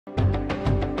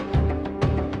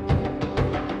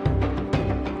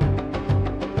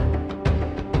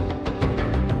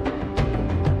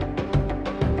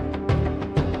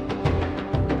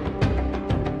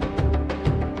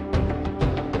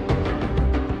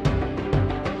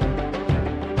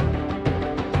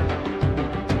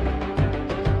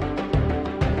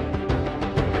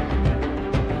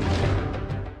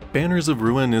Banners of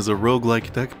Ruin is a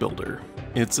roguelike deck builder.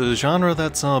 It's a genre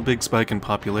that saw a big spike in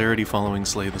popularity following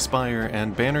Slay the Spire,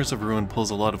 and Banners of Ruin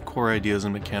pulls a lot of core ideas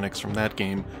and mechanics from that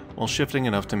game, while shifting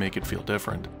enough to make it feel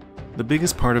different. The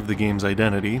biggest part of the game's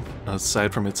identity,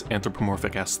 aside from its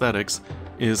anthropomorphic aesthetics,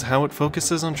 is how it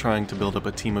focuses on trying to build up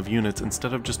a team of units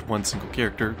instead of just one single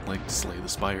character, like Slay the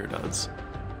Spire does.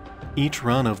 Each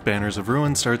run of Banners of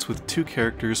Ruin starts with 2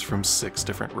 characters from 6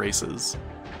 different races.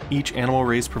 Each animal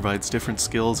race provides different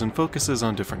skills and focuses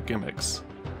on different gimmicks.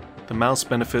 The mouse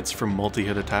benefits from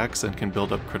multi-hit attacks and can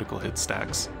build up critical hit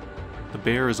stacks. The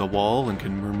bear is a wall and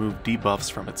can remove debuffs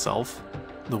from itself.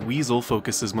 The weasel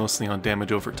focuses mostly on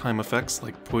damage over time effects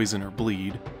like poison or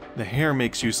bleed. The hare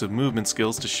makes use of movement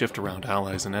skills to shift around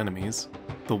allies and enemies.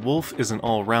 The wolf is an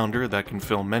all-rounder that can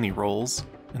fill many roles.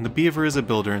 And the beaver is a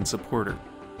builder and supporter.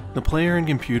 The player and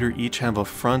computer each have a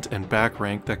front and back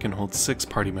rank that can hold 6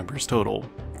 party members total,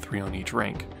 3 on each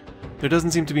rank. There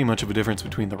doesn't seem to be much of a difference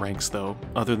between the ranks though,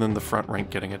 other than the front rank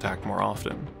getting attacked more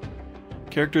often.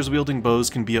 Characters wielding bows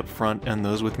can be up front, and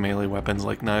those with melee weapons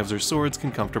like knives or swords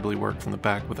can comfortably work from the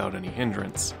back without any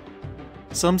hindrance.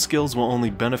 Some skills will only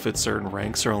benefit certain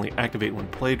ranks or only activate when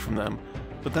played from them,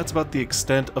 but that's about the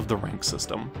extent of the rank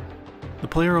system. The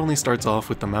player only starts off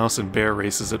with the mouse and bear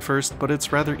races at first, but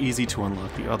it's rather easy to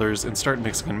unlock the others and start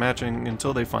mixing and matching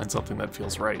until they find something that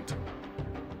feels right.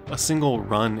 A single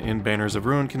run in Banners of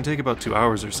Ruin can take about 2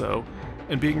 hours or so,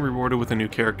 and being rewarded with a new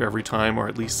character every time, or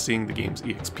at least seeing the game's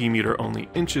EXP meter only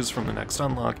inches from the next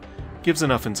unlock, gives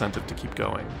enough incentive to keep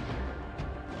going.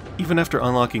 Even after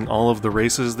unlocking all of the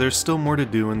races, there's still more to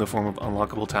do in the form of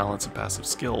unlockable talents and passive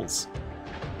skills.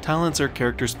 Talents are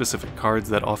character-specific cards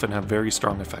that often have very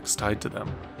strong effects tied to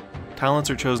them.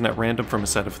 Talents are chosen at random from a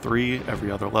set of 3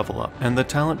 every other level up, and the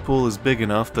talent pool is big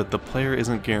enough that the player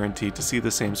isn't guaranteed to see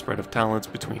the same spread of talents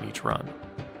between each run.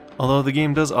 Although the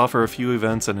game does offer a few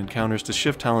events and encounters to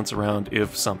shift talents around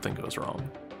if something goes wrong.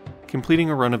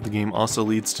 Completing a run of the game also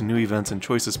leads to new events and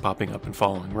choices popping up in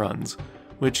following runs,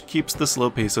 which keeps the slow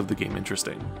pace of the game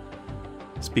interesting.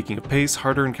 Speaking of pace,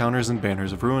 harder encounters in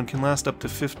Banners of Ruin can last up to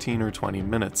 15 or 20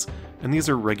 minutes, and these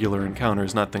are regular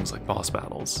encounters, not things like boss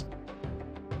battles.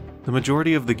 The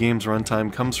majority of the game's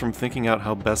runtime comes from thinking out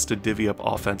how best to divvy up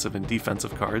offensive and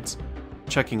defensive cards,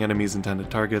 checking enemies' intended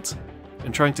targets,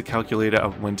 and trying to calculate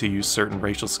out when to use certain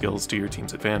racial skills to your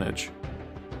team's advantage.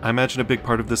 I imagine a big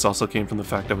part of this also came from the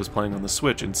fact I was playing on the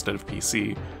Switch instead of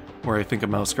PC, where I think a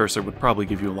mouse cursor would probably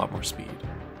give you a lot more speed.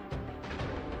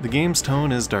 The game's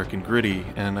tone is dark and gritty,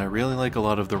 and I really like a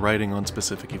lot of the writing on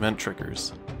specific event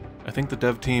triggers. I think the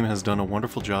dev team has done a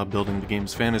wonderful job building the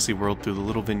game's fantasy world through the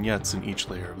little vignettes in each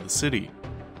layer of the city.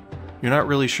 You're not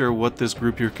really sure what this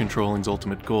group you're controlling's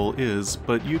ultimate goal is,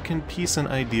 but you can piece an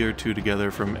idea or two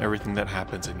together from everything that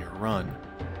happens in your run.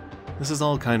 This is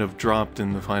all kind of dropped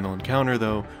in the final encounter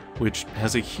though, which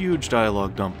has a huge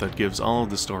dialogue dump that gives all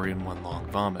of the story in one long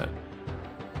vomit.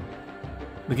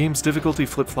 The game's difficulty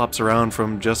flip-flops around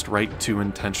from just right to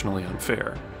intentionally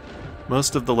unfair.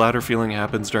 Most of the latter feeling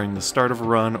happens during the start of a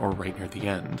run or right near the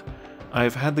end.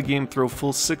 I've had the game throw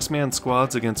full 6-man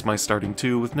squads against my starting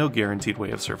 2 with no guaranteed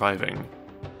way of surviving.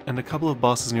 And a couple of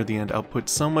bosses near the end output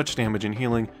so much damage and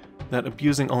healing that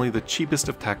abusing only the cheapest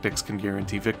of tactics can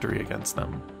guarantee victory against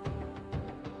them.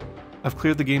 I've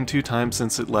cleared the game 2 times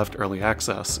since it left early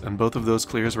access, and both of those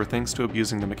clears were thanks to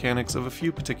abusing the mechanics of a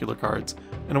few particular cards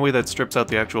in a way that strips out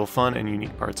the actual fun and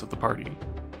unique parts of the party.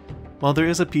 While there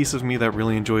is a piece of me that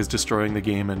really enjoys destroying the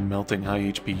game and melting high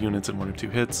HP units in 1 or 2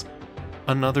 hits,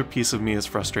 another piece of me is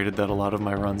frustrated that a lot of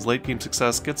my run's late game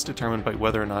success gets determined by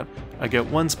whether or not I get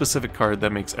one specific card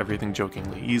that makes everything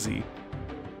jokingly easy.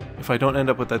 If I don't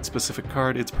end up with that specific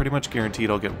card, it's pretty much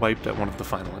guaranteed I'll get wiped at one of the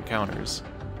final encounters.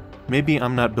 Maybe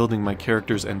I'm not building my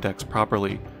characters and decks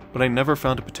properly, but I never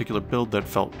found a particular build that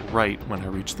felt right when I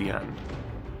reached the end.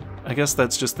 I guess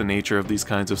that's just the nature of these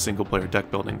kinds of single-player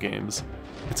deck-building games.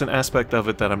 It's an aspect of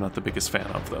it that I'm not the biggest fan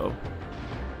of, though.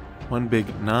 One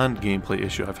big non-gameplay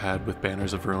issue I've had with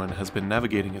Banners of Ruin has been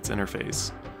navigating its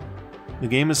interface. The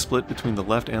game is split between the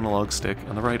left analog stick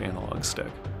and the right analog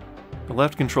stick. The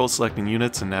left controls selecting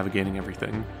units and navigating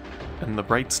everything, and the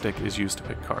right stick is used to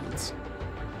pick cards.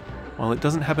 While it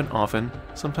doesn't happen often,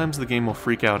 sometimes the game will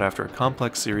freak out after a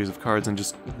complex series of cards and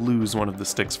just lose one of the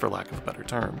sticks for lack of a better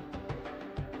term.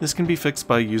 This can be fixed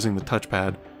by using the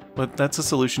touchpad, but that's a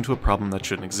solution to a problem that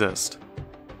shouldn't exist.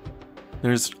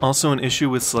 There's also an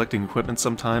issue with selecting equipment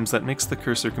sometimes that makes the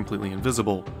cursor completely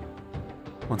invisible.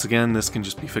 Once again, this can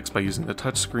just be fixed by using the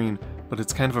touchscreen, but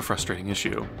it's kind of a frustrating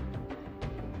issue.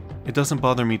 It doesn't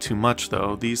bother me too much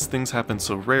though, these things happen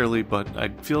so rarely, but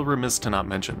I'd feel remiss to not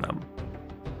mention them.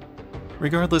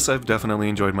 Regardless, I've definitely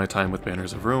enjoyed my time with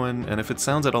Banners of Ruin, and if it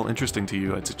sounds at all interesting to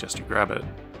you, I'd suggest you grab it.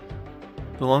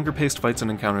 The longer paced fights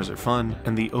and encounters are fun,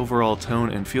 and the overall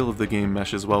tone and feel of the game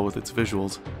meshes well with its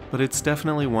visuals, but it's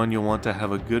definitely one you'll want to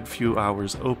have a good few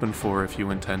hours open for if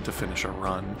you intend to finish a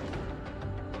run.